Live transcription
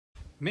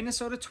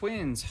Minnesota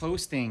Twins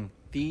hosting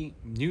the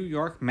New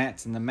York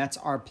Mets, and the Mets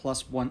are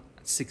plus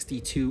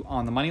 162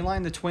 on the money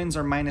line. The Twins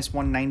are minus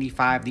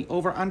 195. The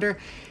over-under,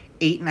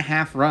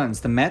 8.5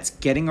 runs. The Mets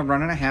getting a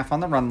run and a half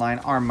on the run line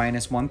are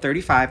minus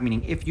 135,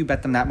 meaning if you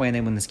bet them that way and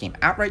they win this game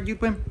outright, you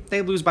win.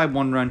 They lose by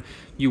 1 run,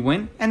 you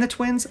win. And the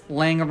Twins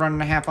laying a run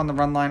and a half on the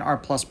run line are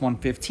plus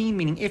 115,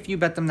 meaning if you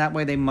bet them that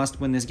way, they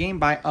must win this game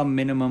by a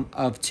minimum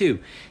of 2.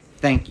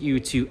 Thank you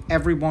to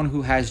everyone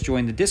who has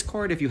joined the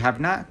Discord. If you have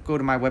not, go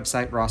to my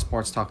website,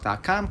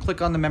 rawsportstalk.com.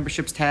 Click on the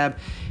memberships tab.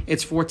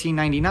 It's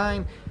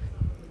 $14.99.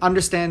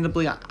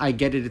 Understandably, I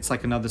get it. It's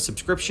like another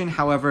subscription.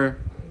 However,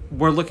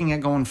 we're looking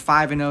at going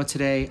 5-0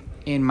 today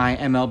in my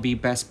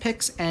MLB best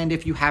picks. And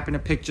if you happen to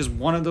pick just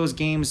one of those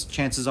games,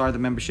 chances are the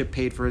membership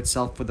paid for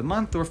itself for the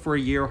month or for a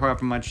year, or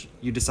however much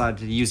you decided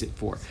to use it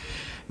for.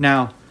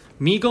 Now,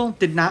 Meagle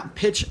did not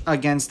pitch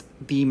against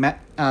the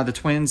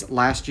Twins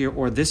last year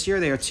or this year.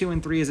 They are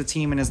 2-3 as a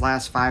team in his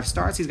last 5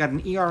 starts. He's got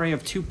an ERA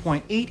of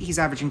 2.8. He's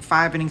averaging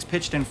 5 innings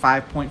pitched and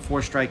 5.4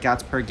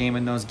 strikeouts per game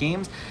in those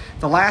games.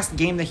 The last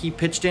game that he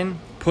pitched in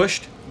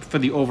pushed for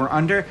the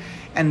over-under,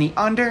 and the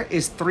under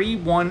is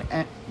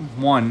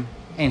 3-1-1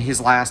 in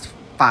his last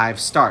 5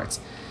 starts.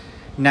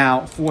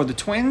 Now, for the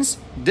Twins,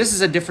 this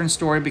is a different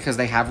story because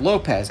they have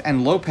Lopez,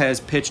 and Lopez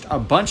pitched a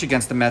bunch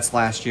against the Mets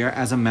last year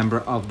as a member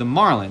of the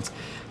Marlins.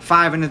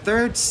 5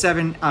 1/3,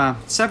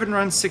 7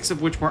 runs, 6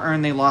 of which were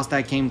earned. They lost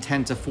that game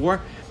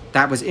 10-4.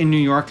 That was in New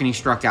York, and he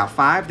struck out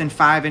 5. Then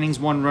 5 innings,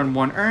 1 run,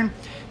 1 earned.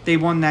 They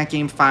won that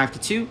game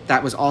 5-2.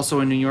 That was also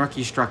in New York.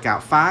 He struck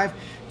out 5.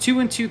 2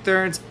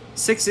 2/3,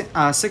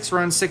 6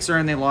 runs, 6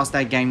 earned. They lost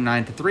that game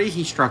 9-3.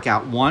 He struck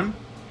out 1.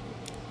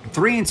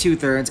 3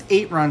 2/3,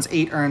 8 runs,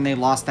 8 earned. They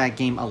lost that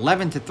game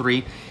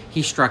 11-3.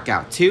 He struck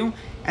out 2.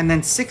 And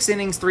then 6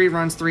 innings, 3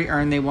 runs, 3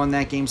 earned. They won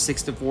that game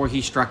 6-4. He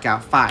struck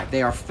out 5.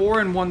 They are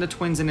 4-1, the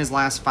Twins, in his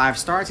last 5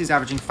 starts. He's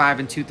averaging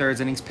 5 2/3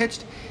 innings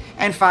pitched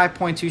and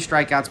 5.2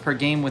 strikeouts per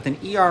game with an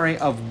ERA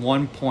of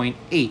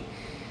 1.8.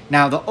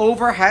 Now, the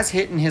over has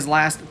hit in his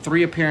last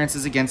 3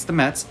 appearances against the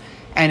Mets.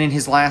 And in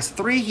his last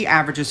 3, he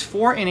averages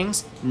 4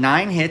 innings,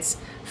 9 hits,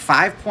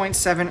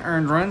 5.7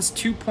 earned runs,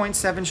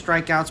 2.7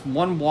 strikeouts,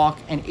 1 walk,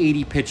 and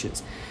 80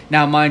 pitches.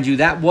 Now, mind you,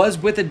 that was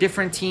with a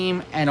different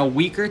team and a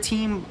weaker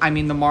team. I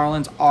mean, the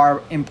Marlins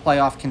are in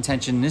playoff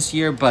contention this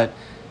year, but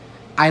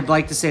I'd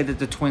like to say that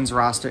the Twins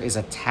roster is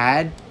a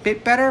tad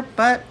bit better.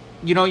 But,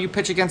 you know, you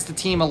pitch against the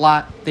team a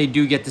lot. They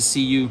do get to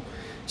see you,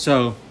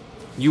 so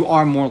you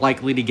are more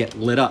likely to get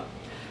lit up.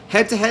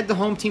 Head-to-head, the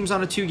home team's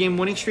on a 2-game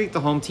winning streak. The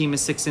home team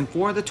is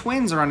 6-4. The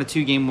Twins are on a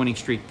 2-game winning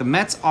streak. The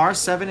Mets are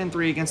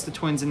 7-3 against the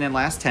Twins in their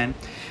last 10.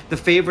 The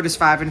favorite is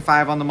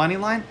 5-5 on the money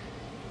line.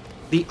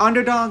 The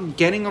underdog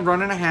getting a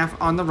run and a half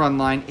on the run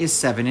line is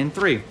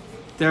 7-3.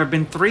 There have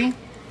been 3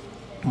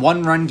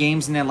 one-run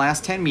games in their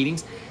last 10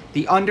 meetings.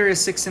 The under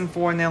is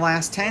 6-4 in their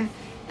last 10.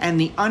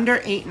 And the under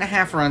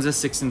 8.5 runs is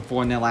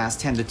 6-4 in their last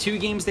 10. The 2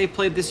 games they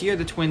played this year,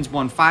 the Twins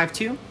won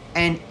 5-2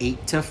 and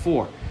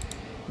 8-4.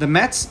 The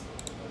Mets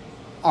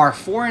are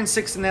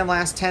 4-6 in their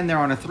last 10. They're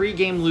on a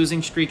 3-game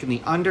losing streak, and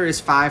the under is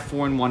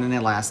 5-4-1 in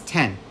their last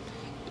 10.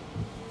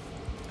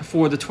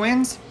 For the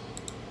Twins,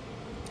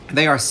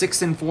 they are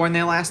 6-4 in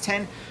their last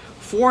 10,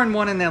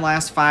 4-1 in their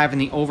last 5,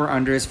 and the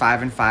over-under is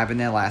 5-5 in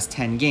their last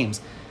 10 games.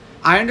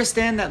 I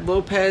understand that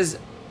Lopez,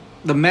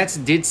 the Mets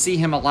did see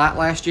him a lot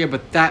last year,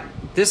 but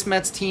this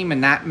Mets team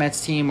and that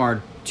Mets team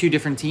are 2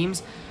 different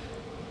teams,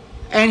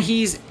 and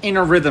he's in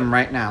a rhythm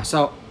right now.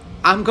 So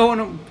I'm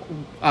going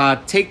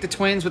to take the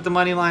Twins with the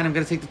money line. I'm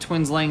going to take the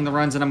Twins laying the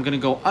runs, and I'm going to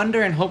go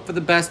under and hope for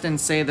the best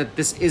and say that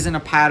this isn't a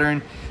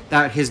pattern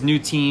that his new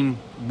team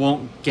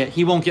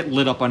he won't get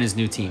lit up on his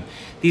new team.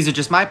 These are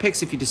just my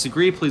picks. If you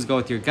disagree, please go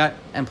with your gut,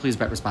 and please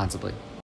bet responsibly.